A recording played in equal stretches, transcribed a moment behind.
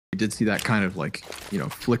We did see that kind of like, you know,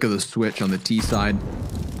 flick of the switch on the T side.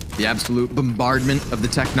 The absolute bombardment of the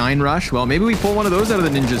Tech-9 rush. Well, maybe we pull one of those out of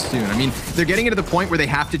the Ninjas soon. I mean, they're getting it to the point where they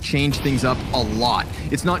have to change things up a lot.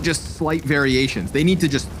 It's not just slight variations. They need to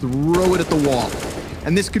just throw it at the wall.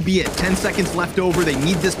 And this could be it. 10 seconds left over. They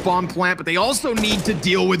need this bomb plant, but they also need to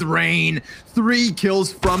deal with Rain. 3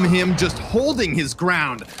 kills from him, just holding his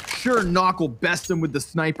ground. Sure, Nock will best him with the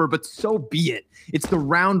sniper, but so be it. It's the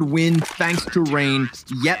round win thanks to Rain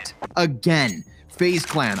yet again. FaZe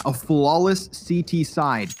Clan, a flawless CT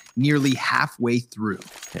side, nearly halfway through.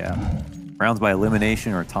 Yeah. Rounds by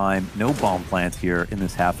elimination or time. No bomb plants here in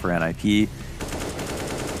this half for NIP.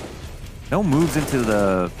 No moves into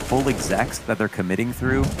the full execs that they're committing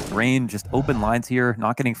through. Rain just open lines here,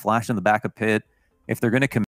 not getting flashed in the back of pit. If they're going to commit